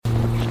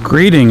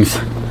Greetings.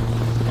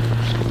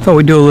 Thought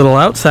we'd do a little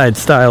outside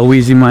style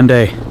Wheezy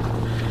Monday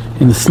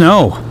in the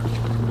snow.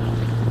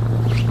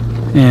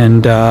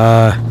 And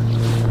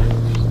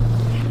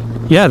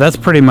yeah, that's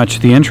pretty much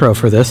the intro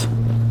for this.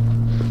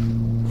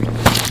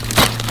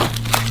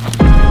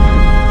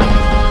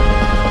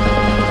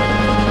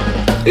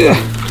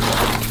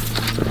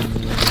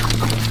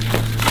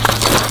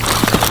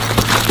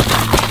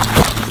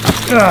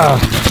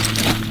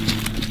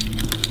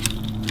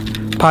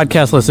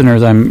 Podcast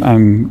listeners,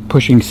 I'm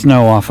pushing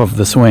snow off of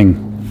the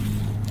swing.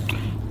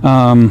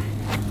 I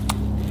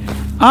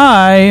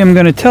am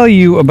going to tell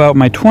you about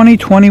my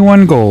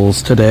 2021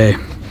 goals today.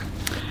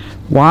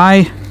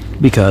 Why?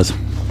 Because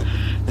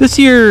this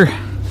year,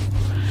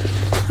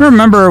 I don't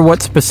remember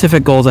what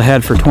specific goals I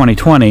had for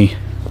 2020.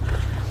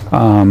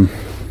 I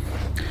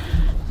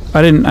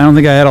don't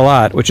think I had a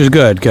lot, which is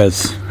good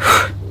because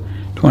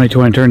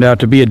 2020 turned out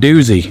to be a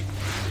doozy.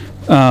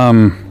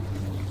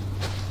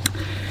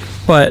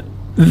 But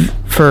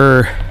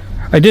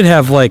I did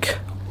have like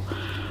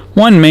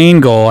one main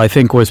goal. I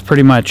think was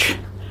pretty much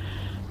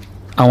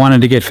I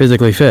wanted to get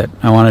physically fit.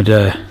 I wanted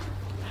to,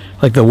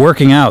 like, the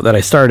working out that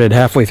I started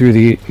halfway through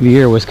the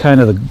year was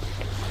kind of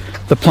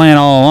the plan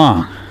all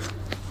along.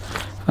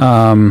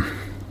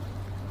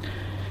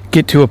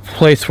 Get to a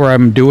place where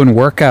I'm doing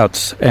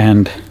workouts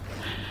and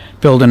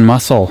building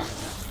muscle.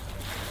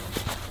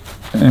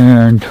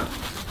 And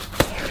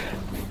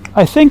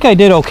I think I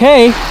did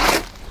okay.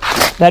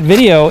 That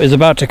video is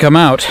about to come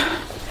out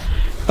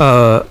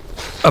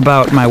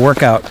about my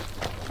workout.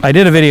 I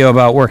did a video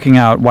about working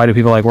out. Why do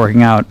people like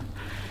working out?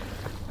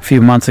 A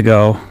few months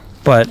ago,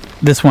 but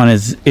this one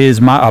is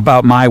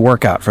about my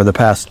workout for the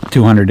past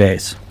 200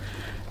 days.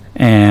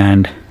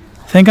 And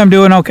I think I'm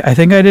doing okay. I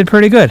think I did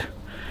pretty good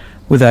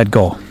with that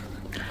goal.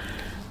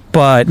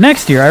 But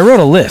next year I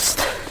wrote a list.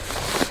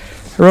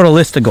 I wrote a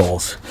list of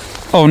goals.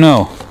 Oh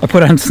no, I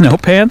put on snow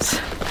pants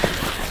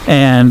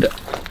and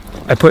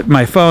I put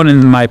my phone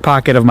in my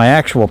pocket of my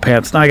actual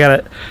pants. Now I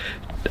gotta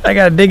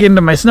dig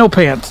into my snow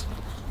pants.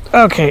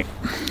 Okay.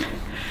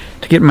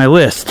 To get my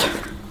list.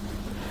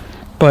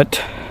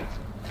 But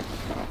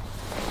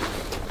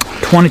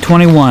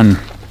 2021.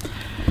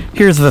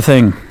 Here's the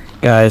thing,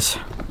 guys.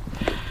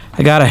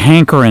 I got a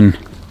hankering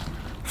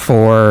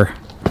for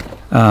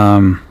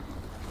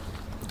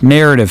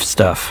narrative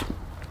stuff.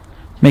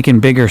 Making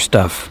bigger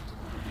stuff.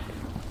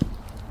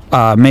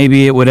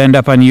 Maybe it would end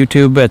up on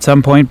YouTube at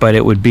some point, but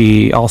it would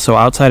be also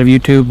outside of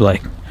YouTube,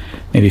 like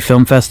maybe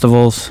film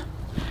festivals.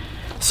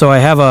 So I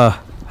have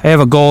a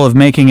goal of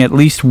making at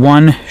least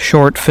one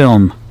short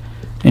film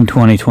in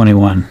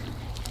 2021.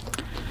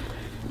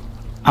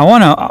 I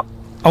want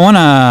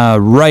to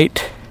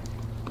write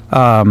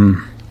a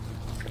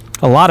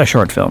lot of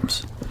short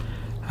films.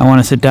 I want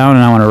to sit down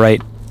and I want to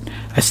write.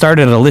 I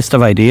started a list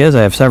of ideas.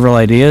 I have several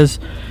ideas.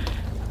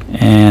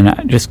 And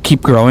I just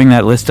keep growing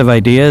that list of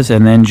ideas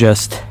and then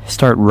just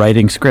start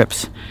writing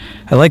scripts.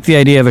 I like the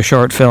idea of a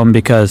short film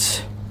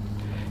because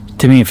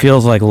to me it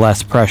feels like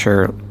less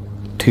pressure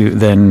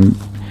than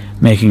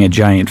making a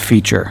giant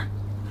feature.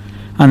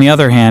 On the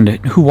other hand,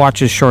 who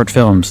watches short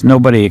films?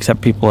 Nobody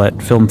except people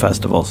at film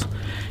festivals.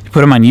 You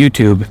put them on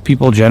YouTube,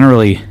 people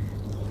generally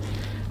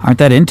aren't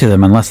that into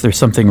them unless there's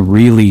something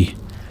really,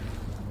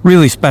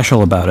 really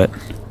special about it.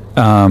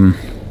 Or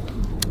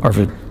if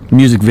a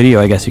music video,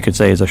 I guess you could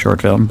say, is a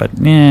short film, but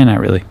not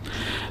really.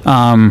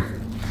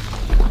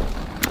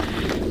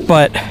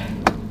 But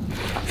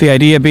the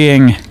idea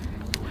being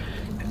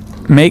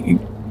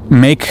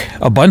make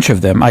a bunch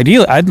of them.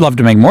 Ideally, I'd love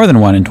to make more than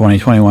one in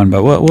 2021,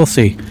 but we'll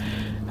see.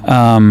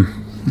 I'm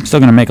still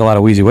going to make a lot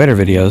of Wheezy Waiter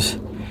videos,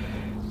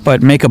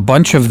 but make a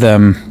bunch of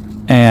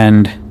them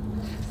and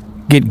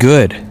get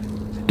good.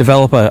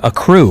 Develop a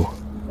crew,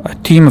 a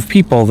team of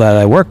people that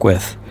I work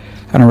with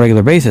on a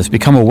regular basis.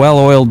 Become a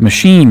well-oiled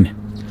machine,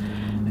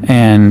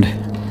 and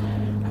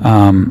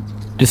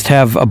just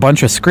have a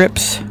bunch of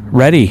scripts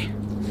ready.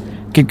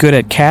 Get good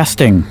at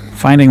casting,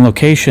 finding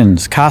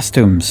locations,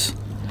 costumes,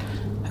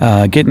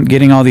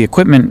 getting all the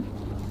equipment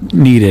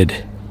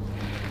needed,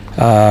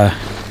 and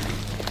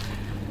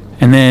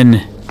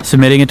then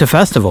submitting it to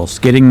festivals,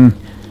 getting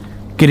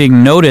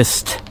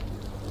noticed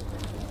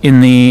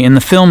in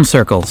the film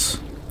circles,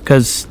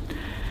 because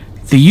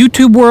the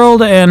YouTube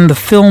world and the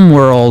film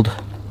world,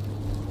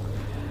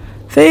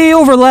 they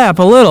overlap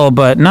a little,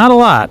 but not a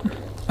lot.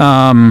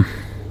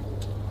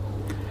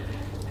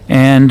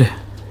 And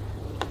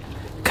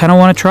kind of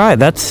want to try.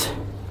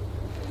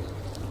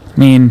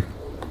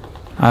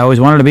 I always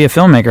wanted to be a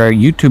filmmaker.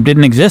 YouTube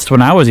didn't exist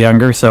when I was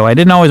younger, so I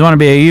didn't always want to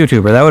be a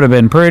YouTuber. That would have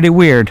been pretty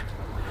weird.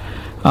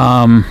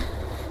 I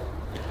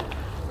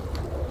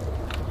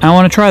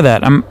want to try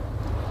that. I'm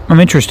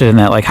interested in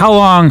that. Like, how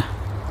long?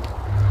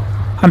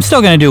 I'm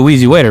still going to do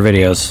Wheezy Waiter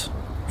videos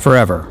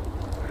forever,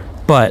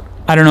 but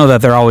I don't know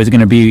that they're always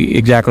going to be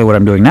exactly what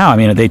I'm doing now. I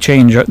mean, they've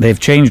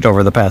changed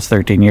over the past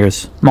 13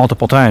 years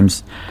multiple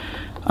times.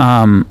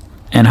 And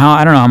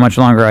I don't know how much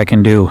longer I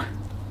can do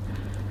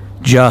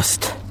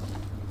just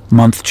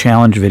month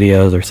challenge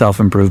videos or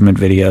self-improvement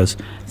videos.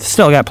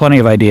 Still got plenty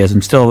of ideas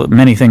and still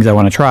many things I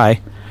want to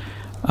try.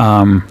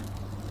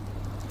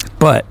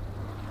 But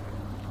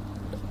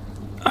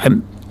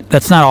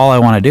that's not all I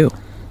want to do.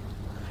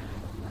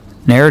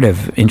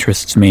 Narrative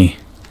interests me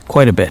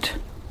quite a bit.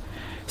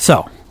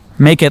 So,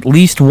 make at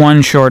least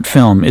one short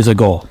film is a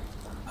goal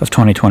of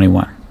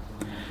 2021.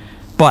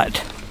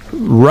 But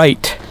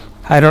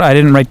I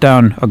didn't write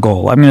down a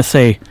goal. I'm going to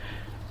say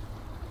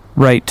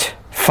write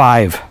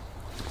 5.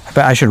 I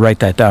bet I should write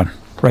that down.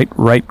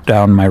 Write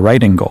down my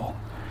writing goal.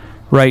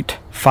 Write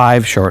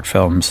 5 short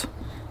films.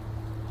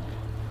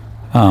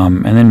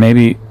 And then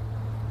maybe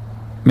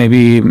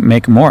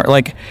make more.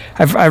 Like,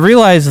 I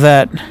realized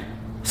that.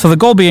 So the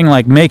goal being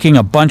like making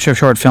a bunch of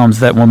short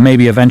films that will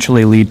maybe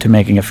eventually lead to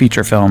making a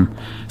feature film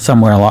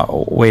somewhere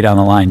way down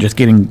the line. Just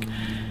getting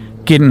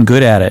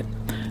good at it.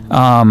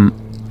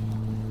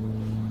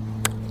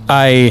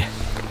 I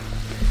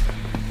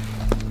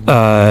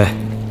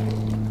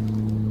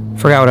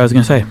forgot what I was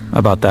going to say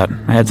about that.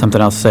 I had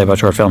something else to say about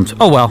short films.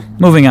 Oh well,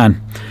 moving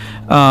on.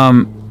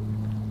 I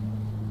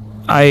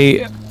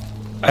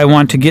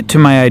want to get to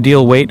my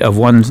ideal weight of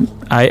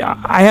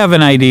I have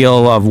an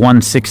ideal of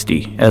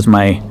 160 as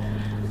my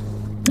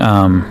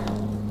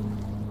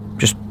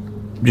just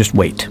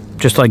weight.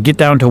 Just like get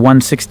down to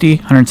 160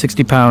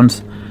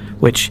 pounds,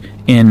 which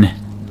in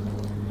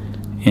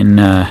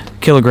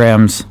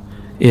kilograms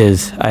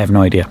is, I have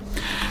no idea.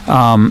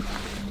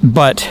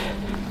 But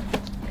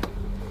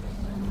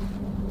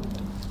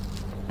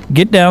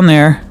get down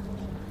there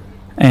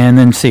and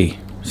then see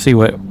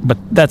what, but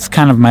that's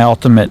kind of my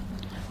ultimate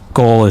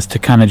goal, is to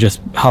kind of just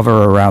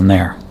hover around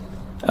there.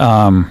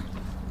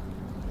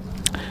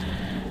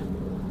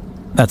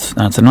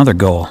 That's another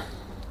goal.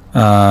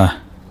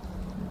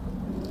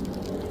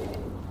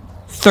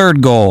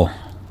 Third goal.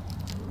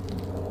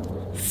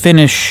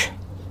 Finish.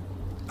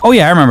 Oh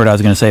yeah, I remember what I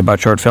was going to say about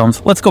short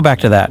films. Let's go back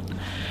to that.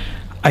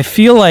 I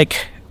feel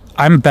like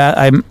when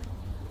I'm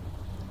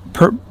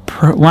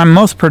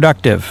most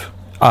productive,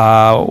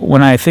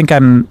 when I think I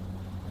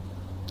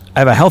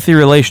have a healthy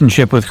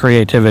relationship with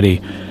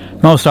creativity,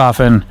 most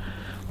often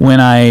when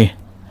I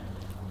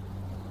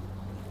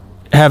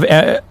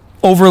have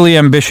overly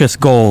ambitious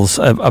goals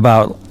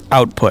about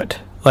output.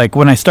 Like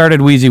when I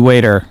started Wheezy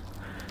Waiter,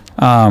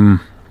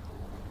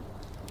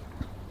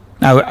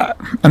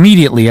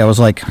 immediately I was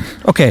like,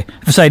 okay,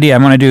 this idea,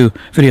 I'm going to do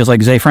videos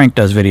like Zay Frank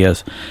does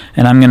videos,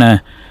 and I'm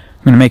gonna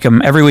make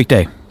them every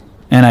weekday.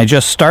 And I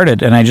just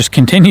started, and I just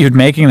continued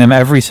making them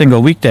every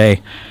single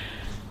weekday.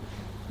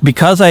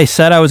 Because I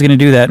said I was going to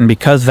do that, and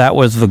because that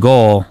was the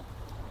goal,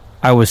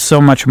 I was so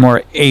much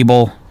more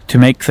able to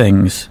make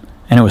things,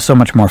 and it was so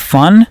much more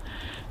fun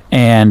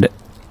and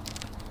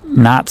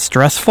not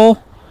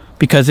stressful,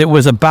 because it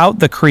was about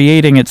the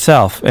creating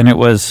itself, and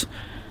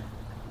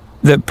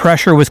the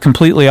pressure was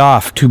completely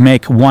off to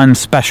make one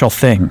special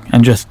thing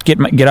and just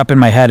get up in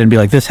my head and be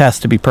like, this has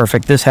to be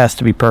perfect,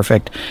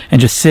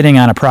 and just sitting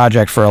on a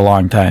project for a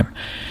long time.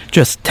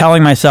 Just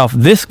telling myself,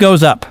 this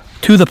goes up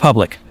to the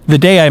public the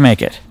day I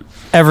make it,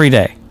 every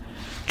day.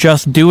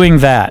 Just doing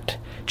that,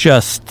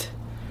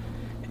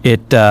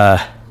 it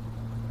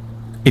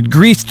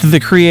greased the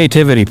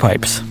creativity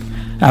pipes.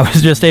 I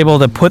was just able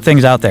to put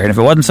things out there, and if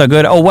it wasn't so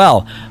good, oh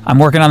well, I'm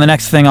working on the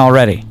next thing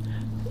already.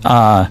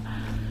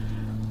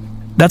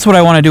 That's what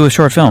I want to do with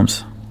short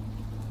films.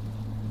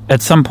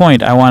 At some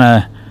point, I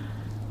want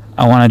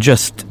to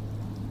just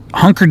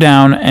hunker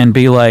down and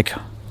be like,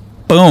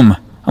 boom,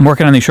 I'm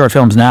working on these short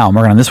films now. I'm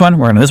working on this one, I'm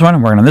working on this one,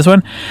 I'm working on this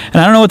one. And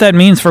I don't know what that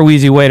means for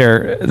Wheezy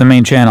Waiter, the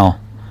main channel.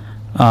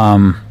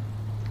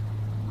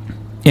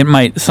 It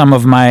might, some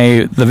of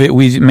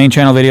the main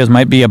channel videos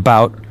might be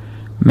about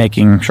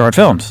making short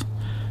films.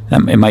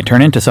 It might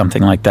turn into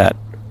something like that.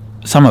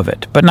 Some of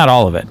it, but not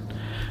all of it.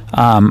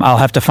 I'll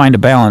have to find a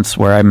balance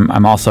where I'm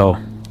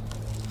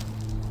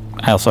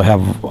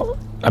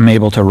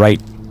able to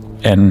write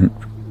and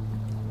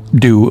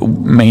do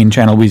main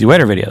channel Wheezy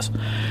Waiter videos.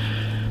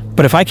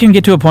 But if I can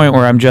get to a point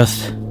where I'm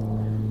just,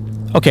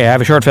 okay, I have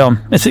a short film.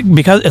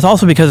 It's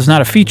also because it's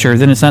not a feature,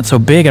 then it's not so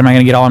big. I'm not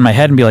going to get all in my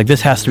head and be like,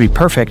 this has to be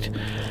perfect.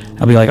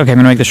 I'll be like, okay, I'm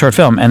going to make the short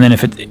film, and then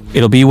if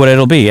it'll be what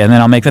it'll be, and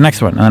then I'll make the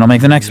next one, and then I'll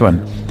make the next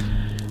one.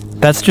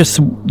 That's just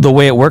the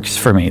way it works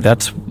for me.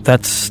 That's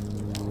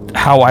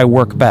how I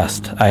work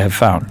best, I have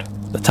found.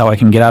 That's how I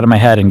can get out of my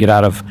head and get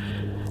out of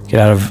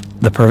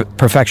the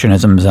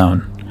perfectionism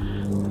zone.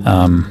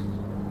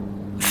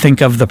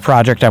 Think of the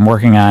project I'm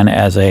working on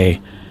as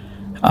a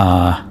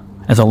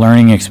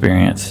learning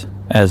experience,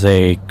 as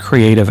a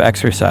creative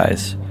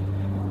exercise.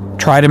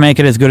 Try to make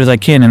it as good as I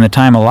can in the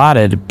time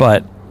allotted,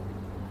 but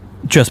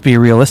just be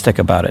realistic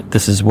about it.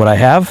 This is what I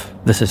have.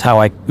 This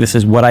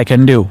is what I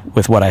can do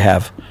with what I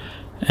have,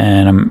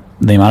 and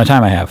the amount of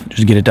time I have.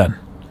 Just get it done.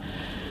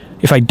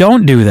 If I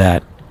don't do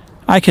that,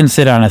 I can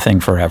sit on a thing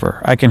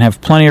forever. I can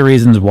have plenty of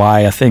reasons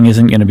why a thing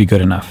isn't going to be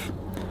good enough.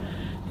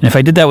 And if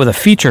I did that with a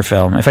feature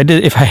film, if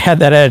I had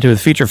that attitude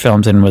with feature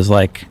films and was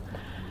like,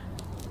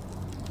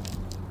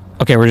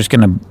 okay, we're just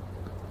going to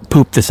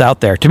poop this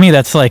out there. To me,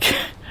 that's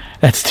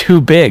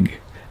too big.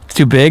 It's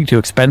too big, too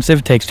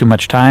expensive, takes too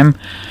much time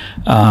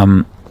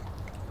to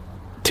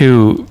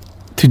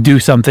do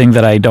something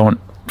that I don't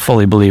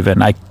fully believe in.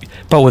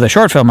 But with a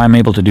short film, I'm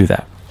able to do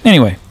that.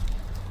 Anyway,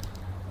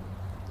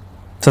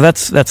 so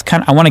that's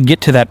kind of, I want to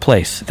get to that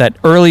place, that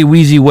early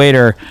Wheezy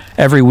Waiter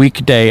every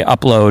weekday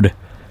upload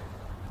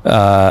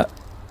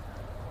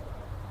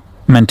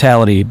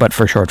mentality, but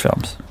for short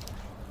films.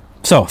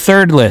 So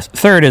third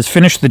is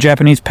finish the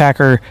Japanese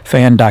Packer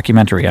fan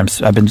documentary.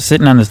 I've been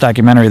sitting on this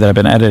documentary that I've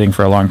been editing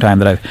for a long time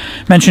that I've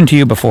mentioned to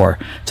you before.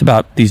 It's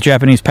about these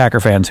Japanese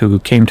Packer fans who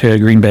came to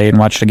Green Bay and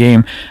watched a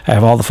game. I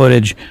have all the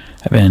footage.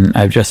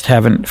 I just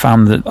haven't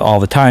found all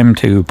the time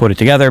to put it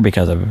together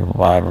because of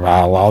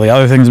all the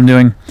other things I'm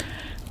doing.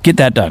 Get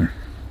that done.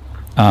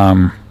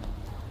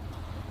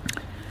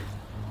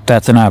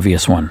 That's an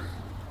obvious one.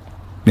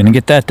 Gonna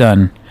get that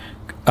done.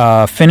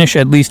 Finish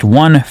at least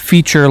one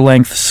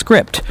feature-length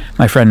script.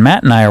 My friend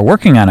Matt and I are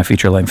working on a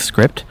feature-length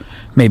script.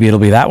 Maybe it'll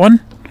be that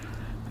one.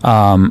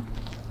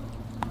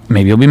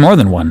 Maybe it'll be more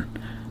than one.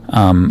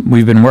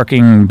 We've been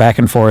working back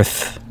and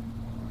forth.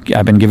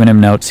 I've been giving him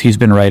notes. He's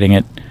been writing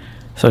it.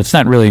 So it's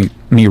not really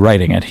me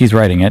writing it. He's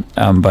writing it.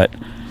 But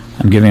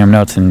I'm giving him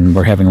notes, and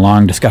we're having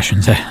long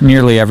discussions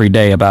nearly every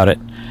day about it.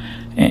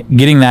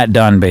 Getting that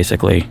done,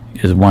 basically,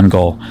 is one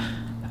goal.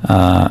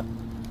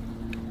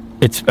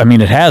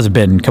 It has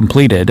been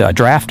completed. A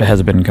draft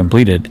has been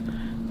completed,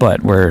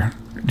 but we're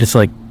just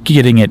like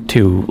getting it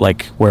to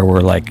like where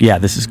we're like, yeah,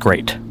 this is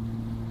great.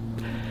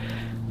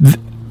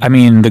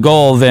 The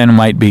goal then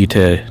might be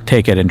to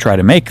take it and try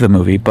to make the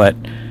movie, but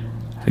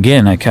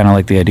again, I kind of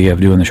like the idea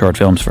of doing the short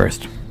films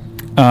first.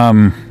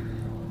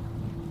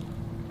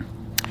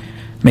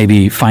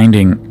 Maybe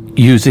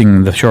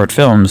using the short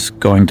films,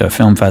 going to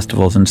film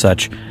festivals and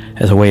such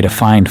as a way to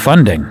find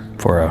funding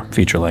for a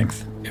feature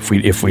length. If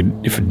we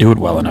do it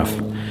well enough.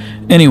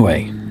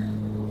 Anyway,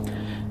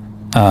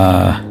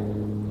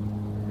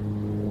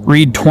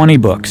 read 20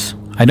 books.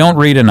 I don't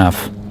read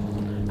enough.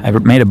 I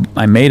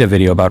made a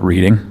video about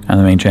reading on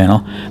the main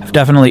channel. I've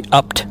definitely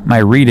upped my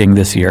reading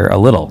this year a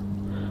little.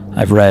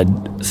 I've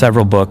read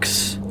several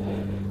books.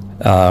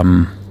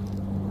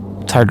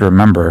 It's hard to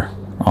remember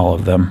all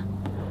of them.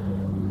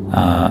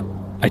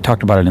 I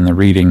talked about it in the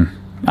reading.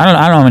 I don't know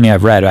how many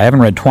I've read. I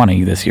haven't read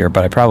 20 this year,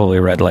 but I probably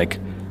read like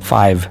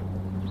 5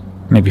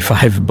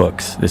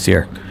 books this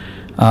year.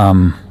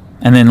 And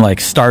then like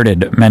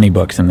started many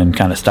books and then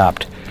kind of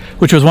stopped,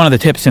 which was one of the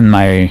tips in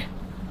my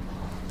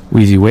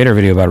Wheezy Waiter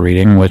video about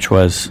reading, which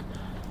was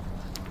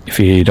if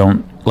you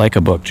don't like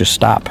a book, just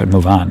stop and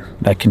move on.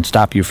 That can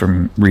stop you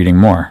from reading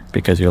more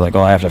because you're like,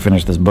 oh, I have to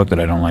finish this book that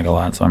I don't like a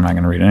lot, so I'm not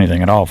going to read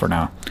anything at all for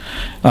now.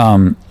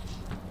 I'm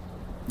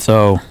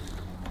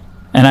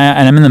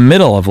in the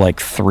middle of like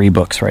 3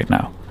 books right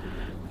now.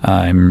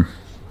 I'm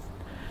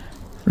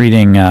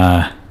reading,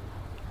 I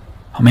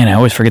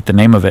always forget the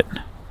name of it.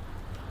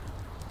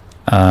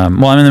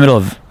 I'm in the middle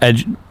of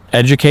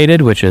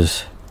Educated, which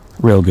is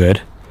real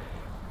good.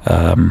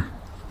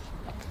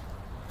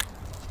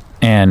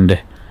 And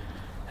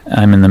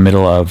I'm in the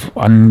middle of,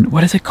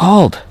 what is it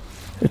called?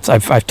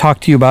 I've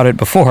talked to you about it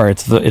before.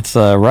 It's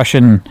the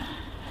Russian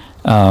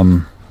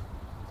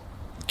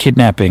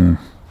kidnapping.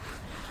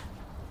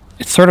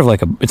 It's sort of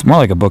like it's more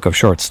like a book of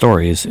short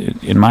stories,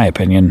 in my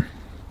opinion.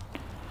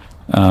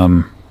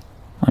 Let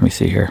me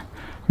see here.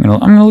 I'm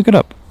gonna look it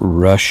up.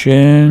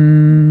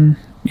 Russian.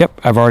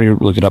 Yep, I've already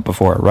looked it up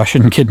before.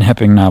 Russian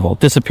kidnapping novel,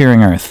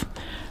 Disappearing Earth.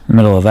 In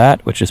the middle of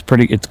that, which is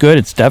it's good.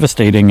 It's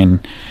devastating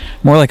and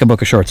more like a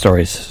book of short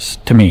stories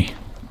to me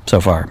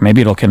so far.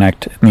 Maybe it'll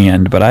connect in the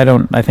end, but I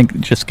think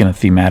it's just gonna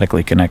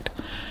thematically connect.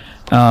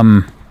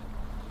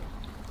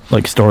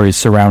 Like stories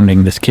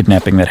surrounding this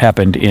kidnapping that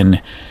happened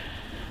in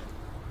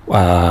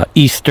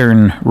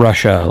eastern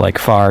Russia, like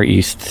far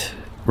east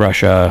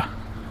Russia.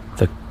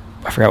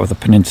 I forgot what the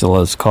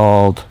peninsula is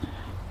called,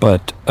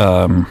 but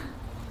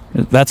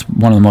that's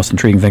one of the most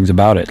intriguing things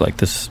about it, like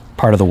this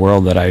part of the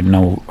world that I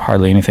know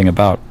hardly anything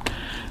about.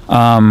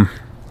 I'm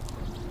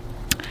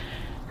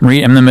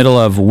in the middle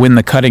of When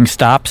the Cutting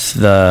Stops,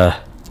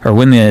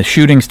 When the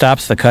Shooting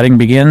Stops, the Cutting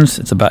Begins.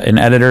 It's about an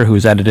editor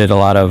who's edited a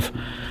lot of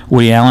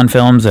Woody Allen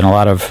films and a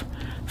lot of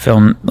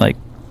films in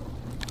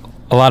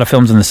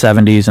the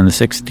 70s and the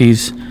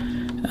 60s.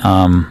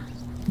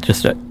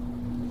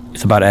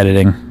 It's about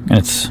editing,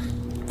 and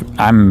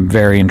I'm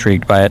very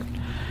intrigued by it.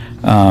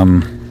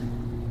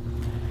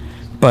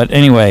 But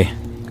anyway,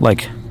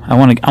 like I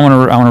want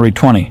to read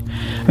 20.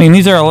 I mean,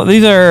 these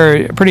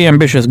are pretty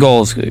ambitious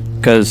goals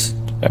because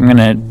I'm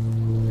gonna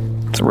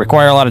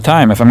require a lot of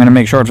time if I'm gonna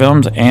make short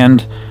films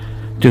and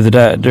do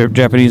the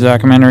Japanese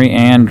documentary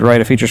and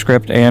write a feature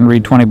script and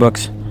read 20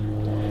 books.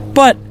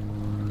 But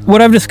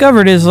what I've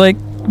discovered is like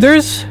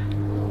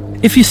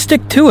if you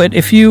stick to it,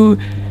 if you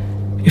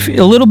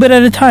a little bit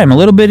at a time, a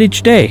little bit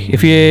each day,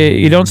 if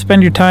you don't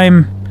spend your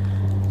time,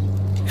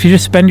 if you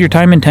just spend your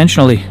time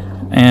intentionally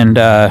and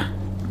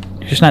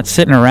you're just not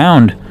sitting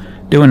around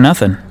doing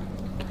nothing.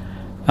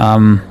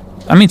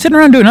 Sitting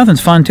around doing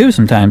nothing's fun too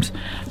sometimes,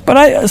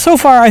 but so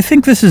far I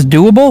think this is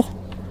doable.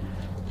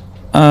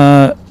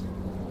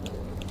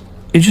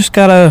 you just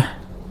gotta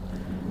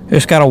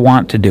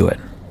want to do it,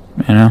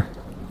 you know.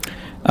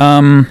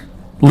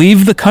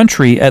 Leave the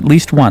country at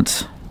least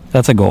once.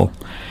 That's a goal.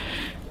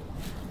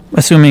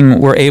 Assuming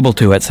we're able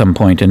to at some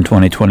point in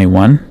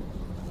 2021,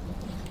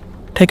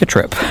 take a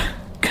trip.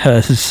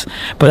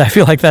 But I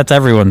feel like that's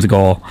everyone's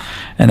goal,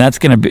 and that's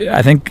gonna be.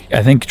 I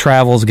think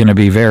travel's gonna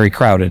be very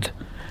crowded,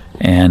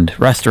 and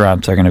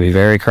restaurants are gonna be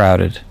very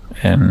crowded,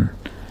 and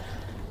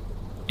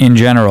in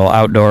general,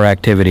 outdoor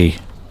activity,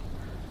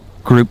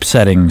 group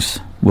settings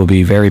will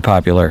be very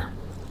popular,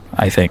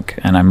 I think,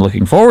 and I'm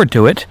looking forward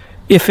to it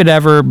if it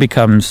ever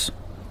becomes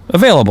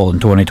available in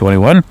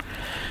 2021.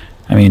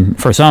 I mean,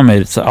 for some,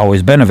 it's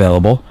always been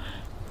available.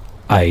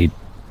 I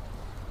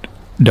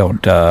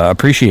don't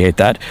appreciate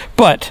that,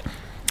 but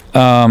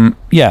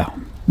yeah,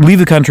 leave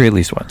the country at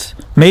least once.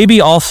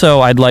 Maybe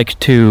also I'd like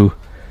to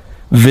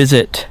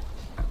visit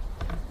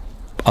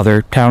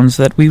other towns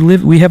that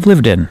we have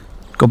lived in.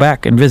 Go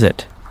back and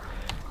visit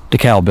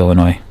DeKalb,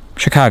 Illinois,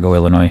 Chicago,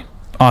 Illinois,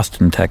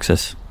 Austin,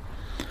 Texas.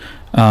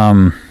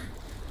 Again,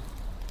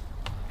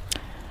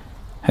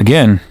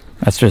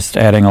 that's just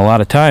adding a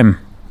lot of time.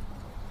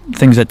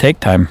 Things that take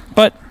time,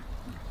 but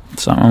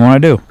it's something I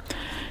want to do.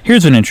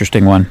 Here's an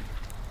interesting one.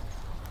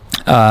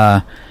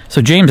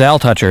 So James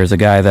Altucher is a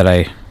guy that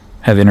I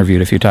have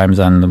interviewed a few times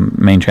on the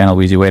main channel,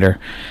 Wheezy Waiter.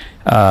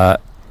 How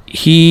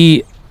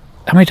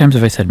many times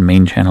have I said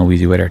main channel,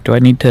 Wheezy Waiter? Do I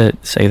need to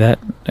say that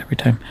every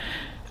time?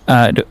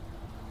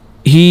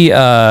 He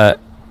has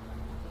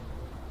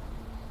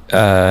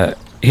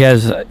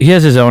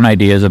his own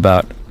ideas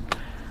about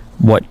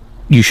what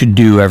you should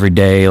do every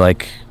day,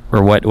 like,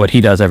 or what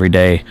he does every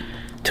day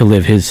to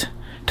live his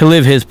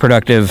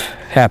productive,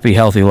 happy,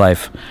 healthy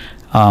life.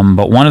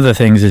 But one of the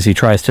things is he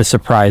tries to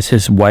surprise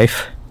his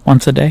wife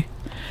once a day.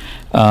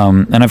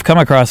 And I've come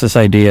across this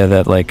idea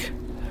that, like,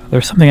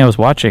 there's something I was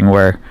watching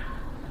where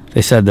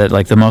they said that,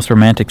 like, the most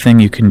romantic thing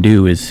you can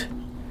do is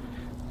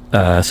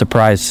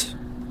surprise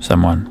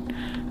someone.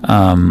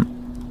 I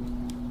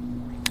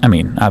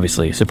mean,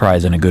 obviously,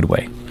 surprise in a good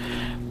way.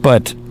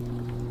 But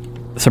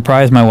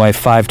surprise my wife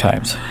 5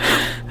 times.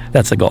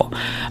 That's the goal.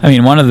 I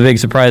mean, one of the big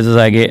surprises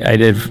I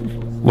did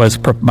was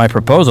my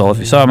proposal. If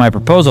you saw my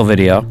proposal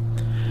video,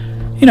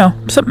 you know,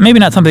 maybe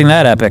not something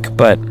that epic,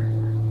 but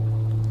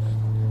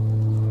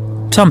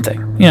something.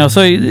 You know,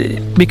 so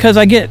because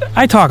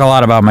I talk a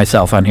lot about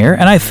myself on here,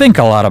 and I think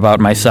a lot about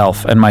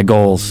myself and my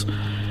goals.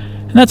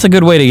 And that's a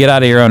good way to get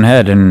out of your own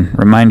head and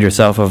remind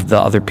yourself of the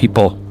other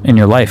people in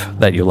your life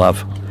that you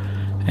love.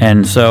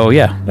 And so,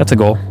 yeah, that's a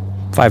goal.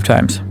 5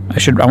 times. I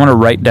want to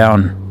write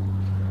down.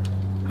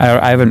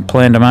 I haven't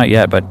planned them out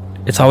yet, but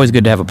it's always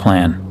good to have a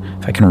plan.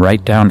 If I can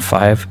write down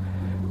 5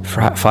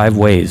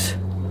 ways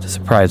to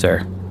surprise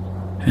her,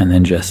 and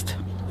then just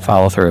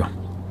follow through.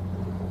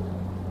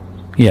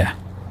 Yeah.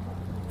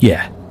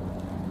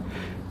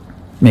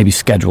 Maybe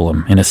schedule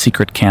them in a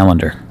secret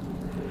calendar.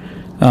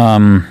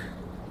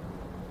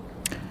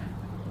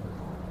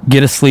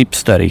 Get a sleep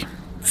study.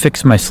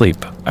 Fix my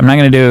sleep. I'm not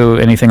going to do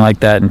anything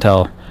like that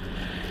until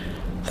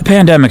the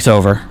pandemic's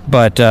over,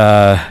 but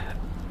a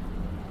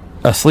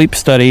sleep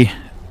study.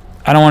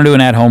 I don't want to do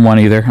an at-home one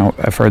either.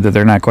 I've heard that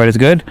they're not quite as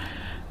good.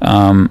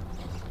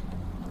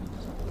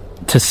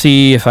 To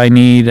see if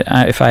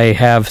I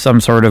have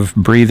some sort of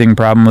breathing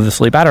problem with the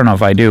sleep. I don't know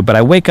if I do, but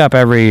I wake up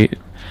every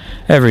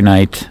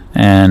night,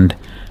 and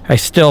I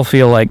still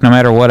feel like no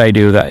matter what I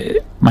do,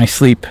 that my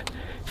sleep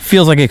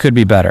feels like it could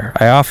be better.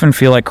 I often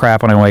feel like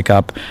crap when I wake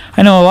up.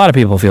 I know a lot of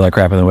people feel like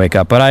crap when they wake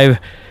up, but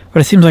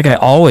it seems like I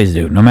always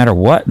do, no matter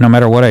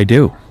what I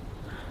do.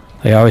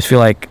 I always feel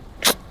like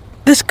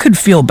this could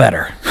feel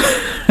better.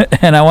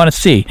 And I want to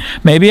see.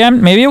 Maybe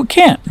it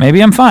can't.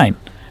 Maybe I'm fine.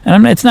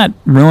 And it's not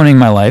ruining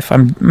my life.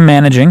 I'm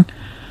managing.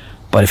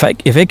 But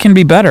if it can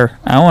be better,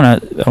 I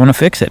want to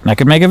fix it. And I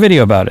could make a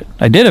video about it.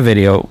 I did a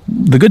video.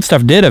 The Good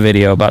Stuff did a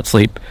video about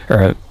sleep,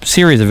 or a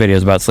series of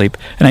videos about sleep,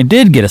 and I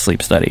did get a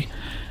sleep study.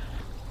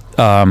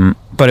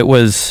 But I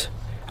was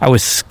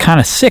kind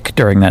of sick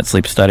during that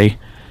sleep study,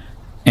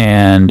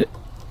 and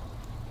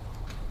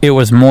it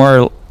was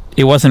more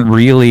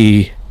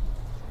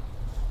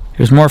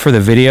for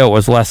the video. It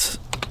was less,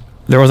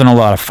 there wasn't a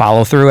lot of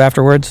follow through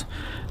afterwards.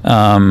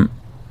 But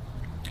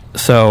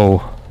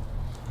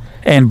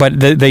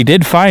they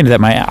did find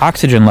that my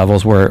oxygen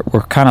levels were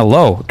kind of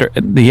low.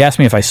 He asked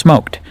me if I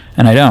smoked,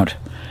 and I don't.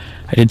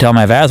 I did tell him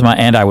I have asthma,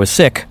 and I was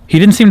sick. He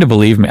didn't seem to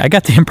believe me. I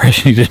got the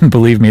impression he didn't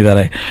believe me that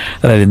I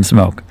didn't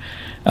smoke.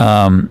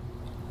 And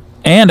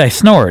I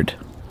snored,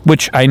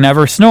 which I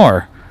never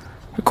snore.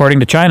 According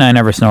to China, I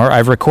never snore.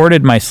 I've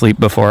recorded my sleep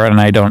before, and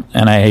I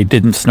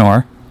didn't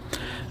snore.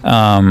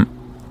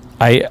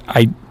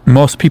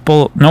 Most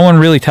people, no one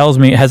really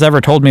has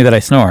ever told me that I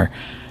snore.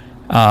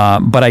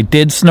 But I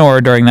did snore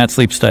during that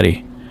sleep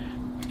study,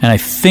 and I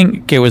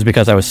think it was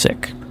because I was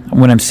sick.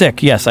 When I'm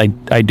sick, yes, I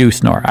do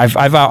snore.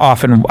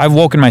 I've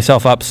woken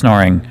myself up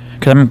snoring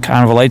because I'm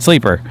kind of a light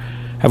sleeper.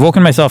 I've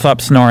woken myself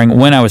up snoring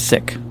when I was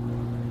sick.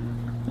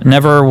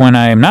 Never when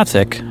I'm not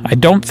sick. I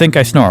don't think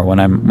I snore when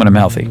I'm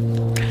healthy.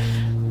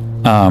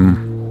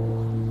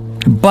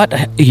 But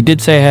he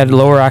did say I had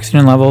lower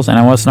oxygen levels and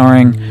I was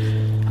snoring.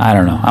 I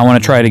don't know. I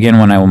want to try it again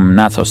when I'm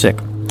not so sick.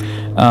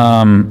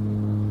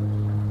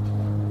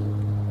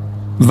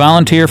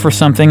 Volunteer for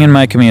something in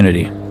my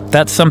community.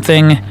 That's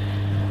something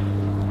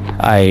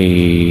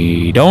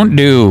I don't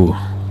do.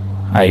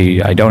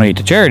 I donate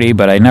to charity,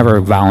 but I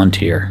never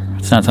volunteer.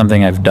 It's not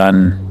something I've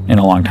done in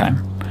a long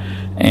time.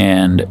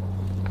 And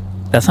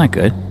that's not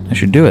good. I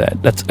should do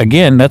that.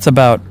 That's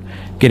about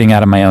getting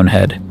out of my own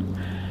head.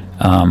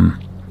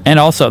 And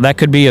also, that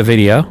could be a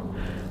video.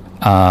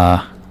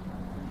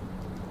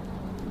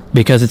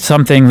 Because it's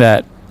something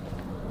I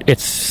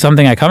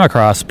come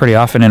across pretty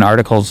often in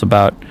articles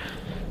about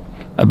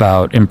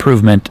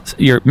improvement.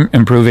 You're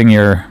improving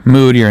your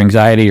mood, your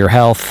anxiety, your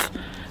health,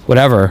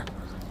 whatever.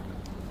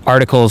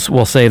 Articles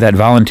will say that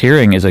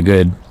volunteering is a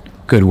good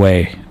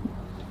way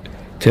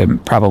to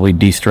probably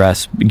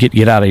de-stress,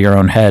 get out of your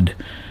own head,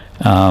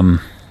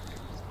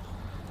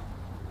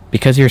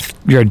 because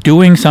you're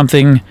doing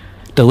something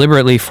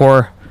deliberately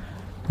for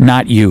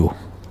not you,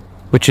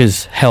 which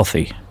is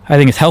healthy. I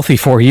think it's healthy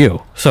for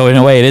you. So in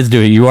a way,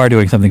 you are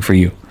doing something for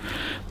you.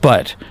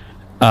 But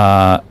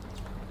to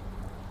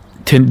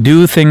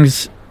do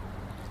things,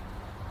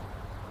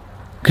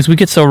 because we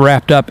get so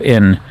wrapped up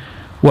in,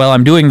 well,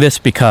 I'm doing this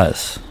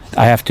because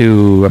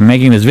I'm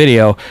making this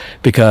video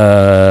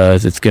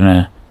because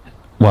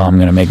I'm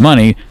going to make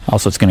money.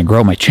 Also, it's going to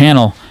grow my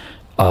channel.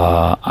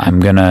 I'm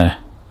going to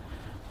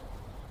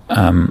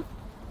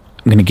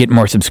get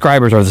more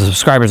subscribers, or the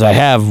subscribers I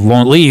have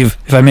won't leave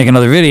if I make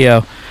another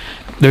video.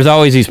 There's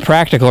always these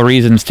practical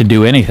reasons to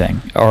do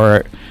anything.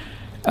 Or,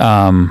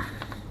 I'm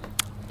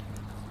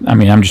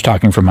just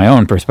talking from my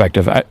own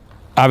perspective.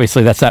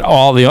 Obviously, that's not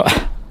all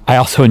I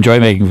also enjoy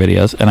making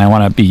videos, and I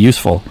want to be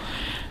useful,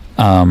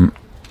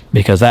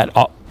 because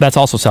that's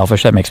also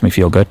selfish. That makes me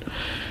feel good.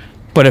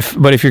 But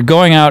if you're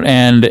going out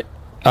and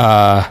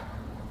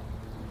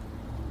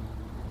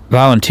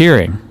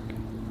volunteering,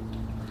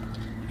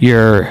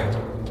 you're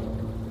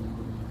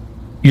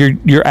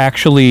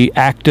actually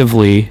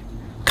actively,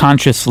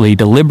 consciously,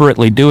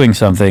 deliberately doing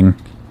something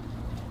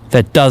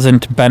that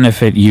doesn't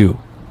benefit you.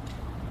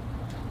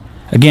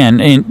 Again,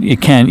 you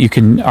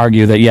can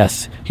argue that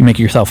yes, you make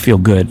yourself feel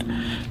good,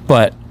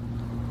 but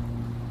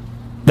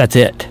that's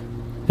it.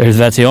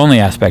 That's the only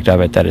aspect of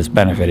it that is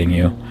benefiting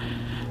you.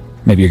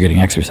 Maybe you're getting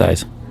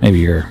exercise. Maybe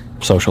you're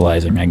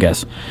socializing, I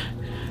guess.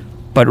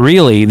 But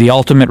really, the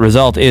ultimate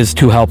result is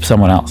to help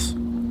someone else,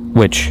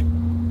 which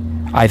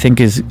I think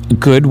is a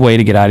good way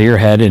to get out of your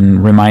head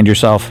and remind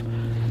yourself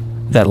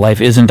that life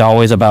isn't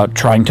always about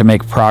trying to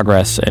make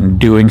progress and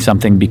doing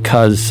something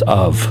because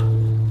of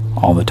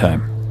all the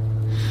time.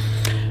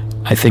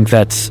 I think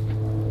that's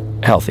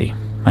healthy.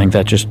 I think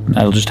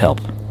that'll just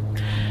help.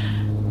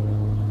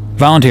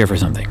 Volunteer for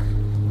something.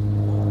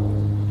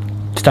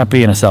 Stop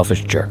being a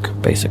selfish jerk,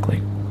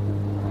 basically.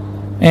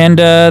 And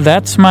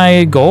that's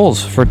my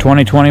goals for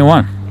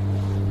 2021.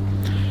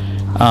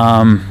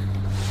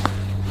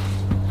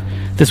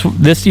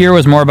 This year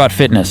was more about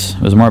fitness.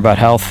 It was more about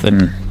health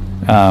and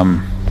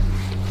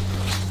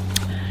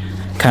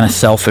kind of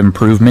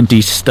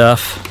self-improvement-y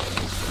stuff.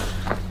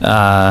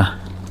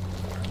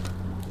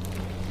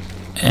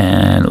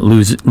 And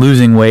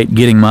losing weight,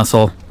 getting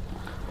muscle.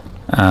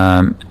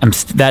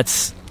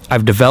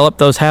 I've developed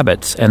those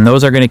habits, and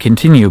those are going to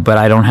continue, but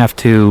I don't have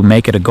to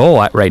make it a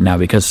goal right now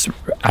because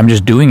I'm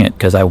just doing it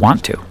because I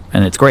want to,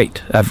 and it's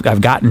great. I've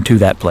gotten to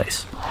that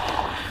place.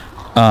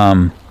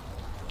 I'll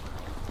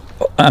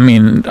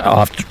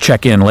have to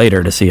check in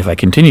later to see if I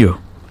continue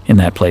in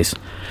that place,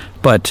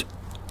 but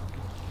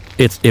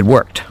it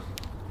worked.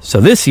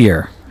 So this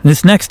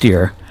next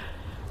year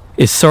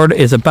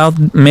is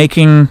about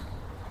making,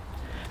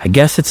 I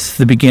guess it's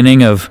the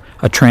beginning of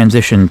a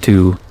transition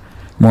to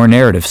more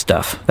narrative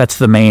stuff. That's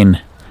the main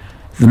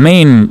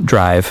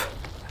drive,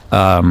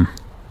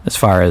 as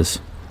far as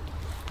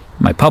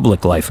my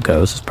public life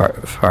goes, as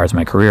far as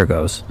my career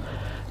goes.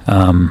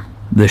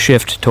 The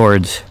shift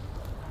towards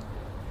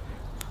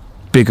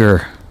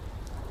bigger.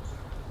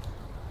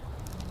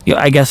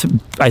 I guess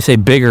I say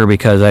bigger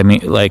because I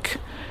mean, like,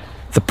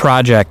 the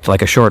project,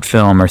 like a short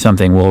film or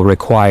something, will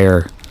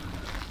require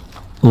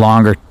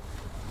longer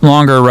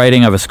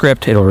writing of a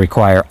script. It'll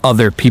require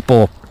other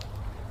people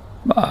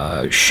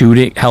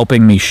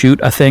helping me shoot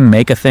a thing,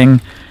 make a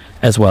thing,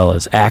 as well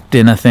as act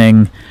in a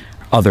thing,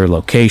 other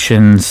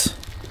locations,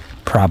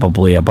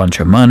 probably a bunch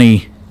of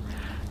money.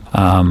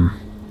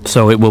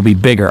 So it will be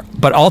bigger.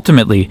 But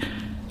ultimately,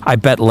 I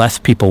bet less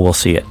people will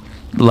see it.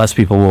 Less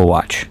people will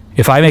watch.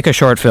 If I make a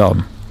short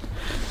film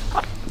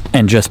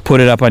and just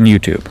put it up on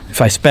YouTube, if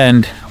I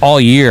spend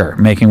all year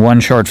making one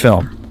short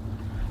film,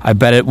 I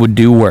bet it would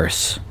do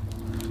worse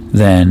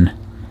than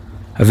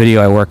a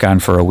video I work on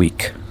for a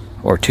week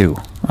or two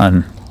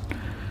on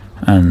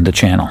the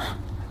channel.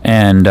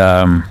 And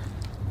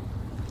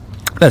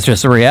that's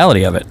just the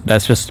reality of it.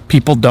 That's just,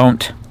 people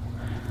don't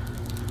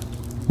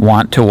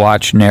want to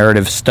watch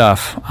narrative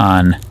stuff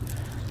on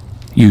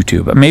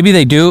YouTube. Maybe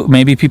they do,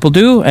 maybe people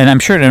do, and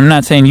I'm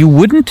not saying you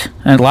wouldn't,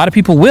 and a lot of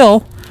people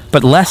will,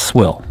 but less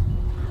will.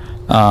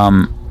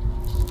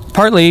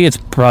 partly it's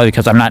probably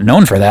because I'm not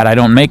known for that. I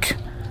don't make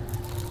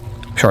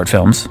short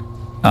films.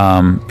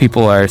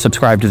 People are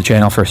subscribed to the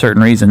channel for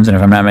certain reasons, and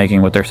if I'm not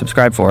making what they're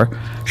subscribed for,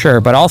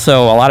 sure. But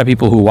also, a lot of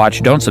people who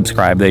watch don't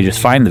subscribe. They just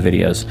find the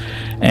videos.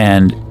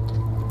 And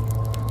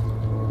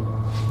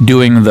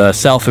doing the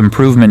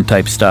self-improvement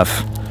type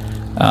stuff,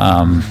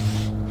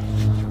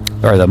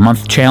 or the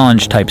month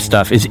challenge type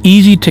stuff, is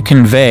easy to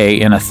convey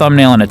in a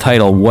thumbnail and a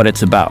title what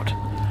it's about.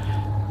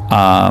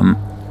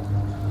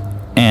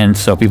 And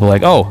so people are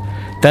like, oh,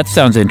 that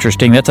sounds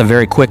interesting. That's a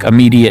very quick,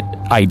 immediate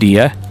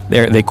idea.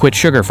 They quit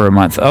sugar for a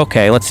month.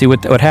 Okay, let's see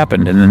what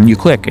happened. And then you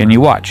click and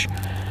you watch.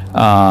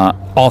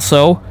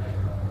 Also,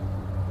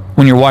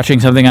 when you're watching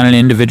something on an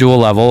individual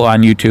level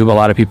on YouTube, a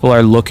lot of people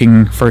are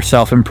looking for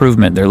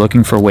self-improvement. They're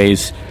looking for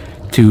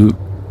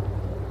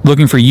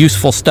looking for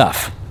useful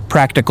stuff,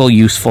 practical,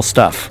 useful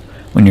stuff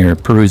when you're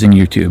perusing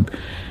YouTube.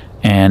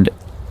 And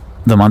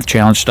the month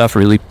challenge stuff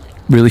really,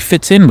 really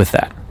fits in with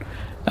that.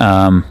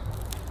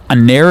 A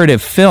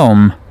narrative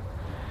film,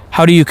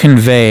 how do you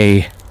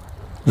convey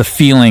the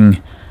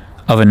feeling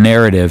of a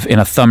narrative in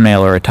a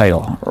thumbnail or a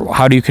title? Or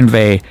how do you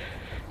convey...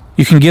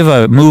 You can give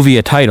a movie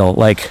a title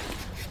like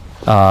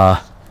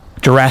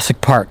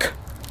Jurassic Park.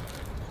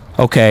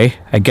 Okay,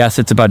 I guess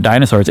it's about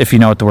dinosaurs, if you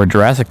know what the word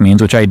Jurassic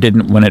means, which I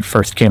didn't when it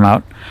first came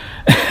out.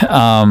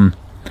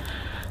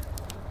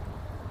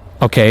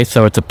 Okay,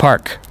 so it's a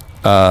park.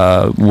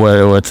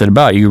 What's it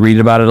about? You read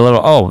about it a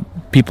little. Oh,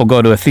 people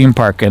go to a theme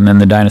park and then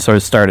the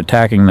dinosaurs start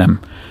attacking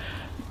them.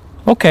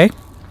 Okay,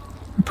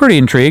 I'm pretty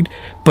intrigued,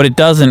 but it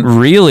doesn't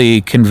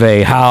really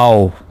convey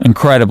how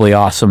incredibly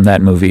awesome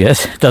that movie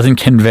is. It doesn't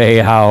convey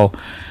how,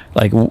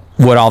 like,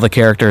 what all the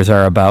characters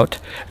are about.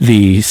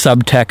 The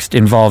subtext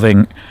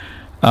involving,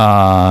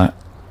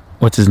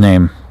 what's his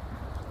name?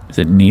 Is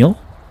it Neil?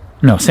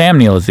 No, Sam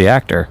Neill is the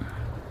actor.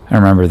 I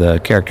don't remember the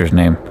character's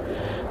name.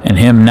 And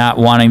him not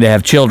wanting to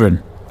have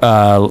children.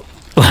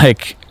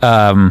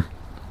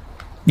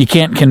 You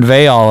can't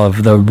convey all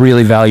of the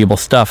really valuable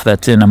stuff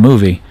that's in a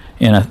movie,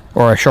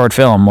 or a short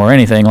film, or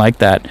anything like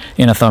that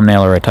in a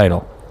thumbnail or a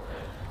title.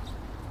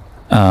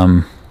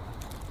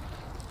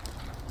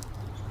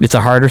 It's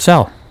a harder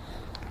sell.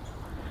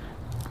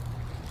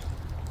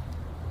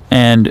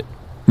 And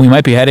we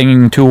might be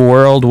heading to a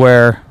world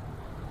where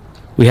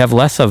we have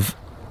less of,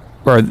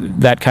 or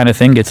that kind of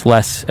thing gets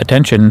less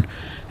attention,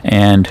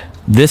 and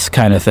this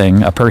kind of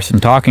thing, a person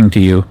talking to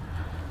you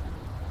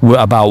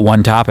about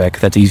one topic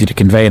that's easy to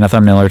convey in a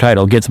thumbnail or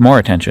title, gets more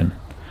attention.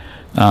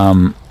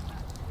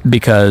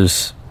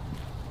 Because,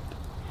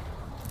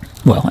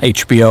 well,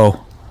 HBO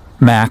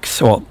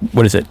Max, well,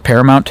 what is it,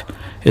 Paramount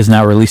is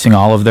now releasing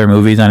all of their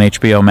movies on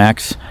HBO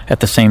Max at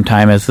the same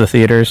time as the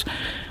theaters.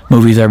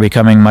 Movie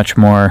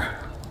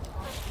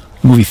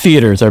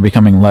theaters are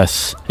becoming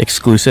less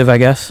exclusive, I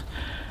guess.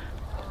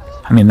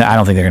 I mean, I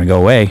don't think they're going to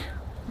go away,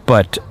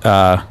 but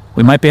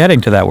we might be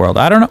heading to that world.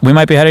 I don't know. We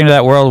might be heading to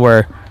that world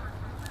where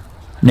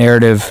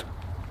narrative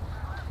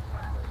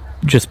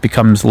just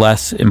becomes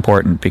less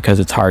important because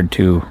it's hard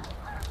to...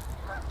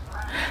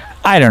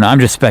 I don't know. I'm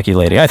just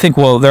speculating. I think,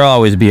 well, there'll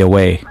always be a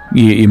way.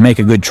 You make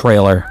a good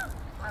trailer,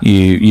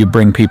 you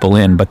bring people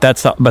in, but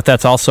that's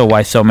also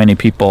why so many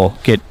people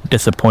get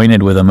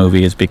disappointed with a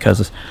movie, is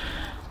because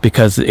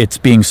it's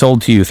being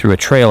sold to you through a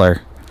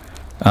trailer,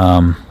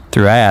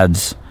 through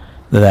ads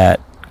that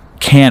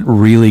can't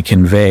really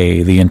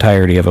convey the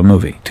entirety of a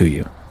movie to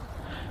you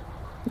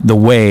the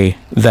way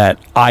that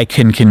I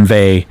can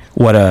convey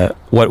what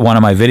one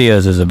of my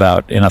videos is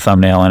about in a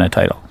thumbnail and a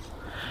title.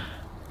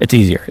 It's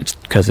easier. It's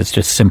because it's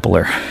just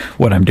simpler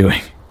what I'm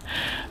doing.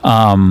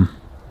 I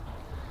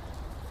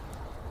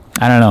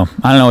don't know.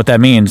 I don't know what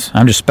that means.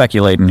 I'm just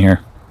speculating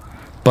here.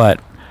 But,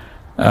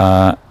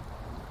 well,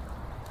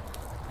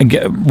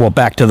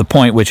 back to the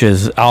point, which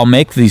is I'll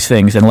make these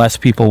things and less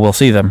people will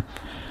see them.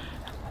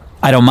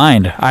 I don't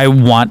mind. I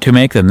want to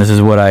make them. This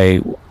is what I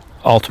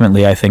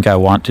think I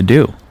want to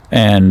do.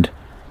 And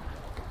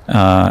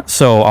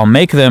so I'll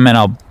make them, and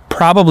they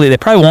probably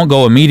won't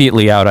go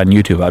immediately out on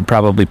YouTube. I'd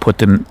probably put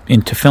them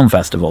into film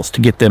festivals to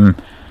get them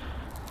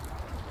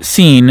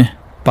seen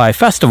by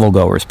festival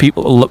goers,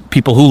 people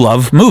who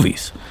love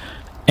movies,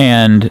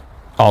 and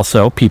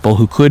also people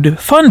who could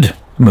fund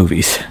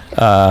movies,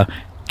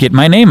 get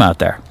my name out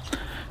there.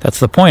 That's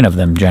the point of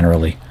them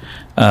generally.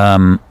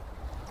 And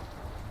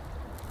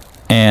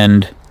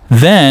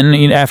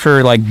then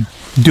after like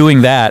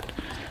doing that,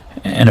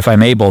 and if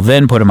I'm able,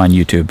 then put them on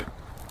YouTube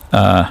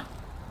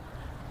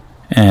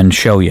and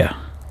show you.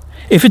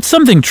 If it's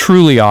something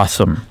truly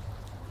awesome,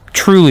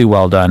 truly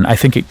well done, I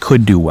think it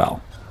could do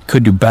well.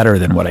 Could do better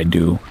than what I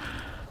do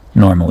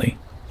normally.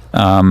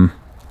 But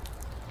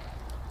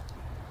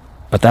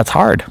that's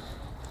hard.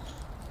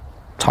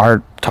 It's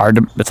hard.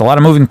 It's a lot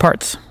of moving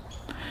parts.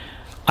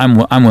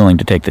 I'm willing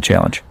to take the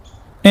challenge.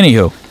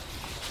 Anywho,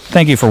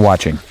 thank you for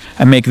watching.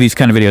 I make these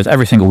kind of videos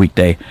every single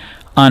weekday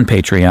on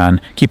Patreon.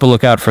 Keep a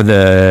lookout for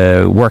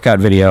the workout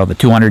video, the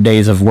 200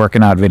 days of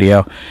working out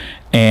video.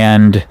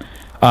 And,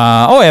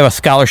 I have a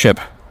scholarship,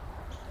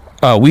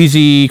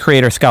 Wheezy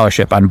Creator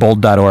Scholarship on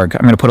bold.org.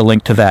 I'm going to put a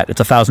link to that.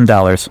 It's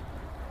 $1,000.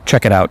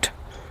 check it out.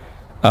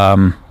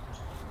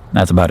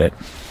 That's about it.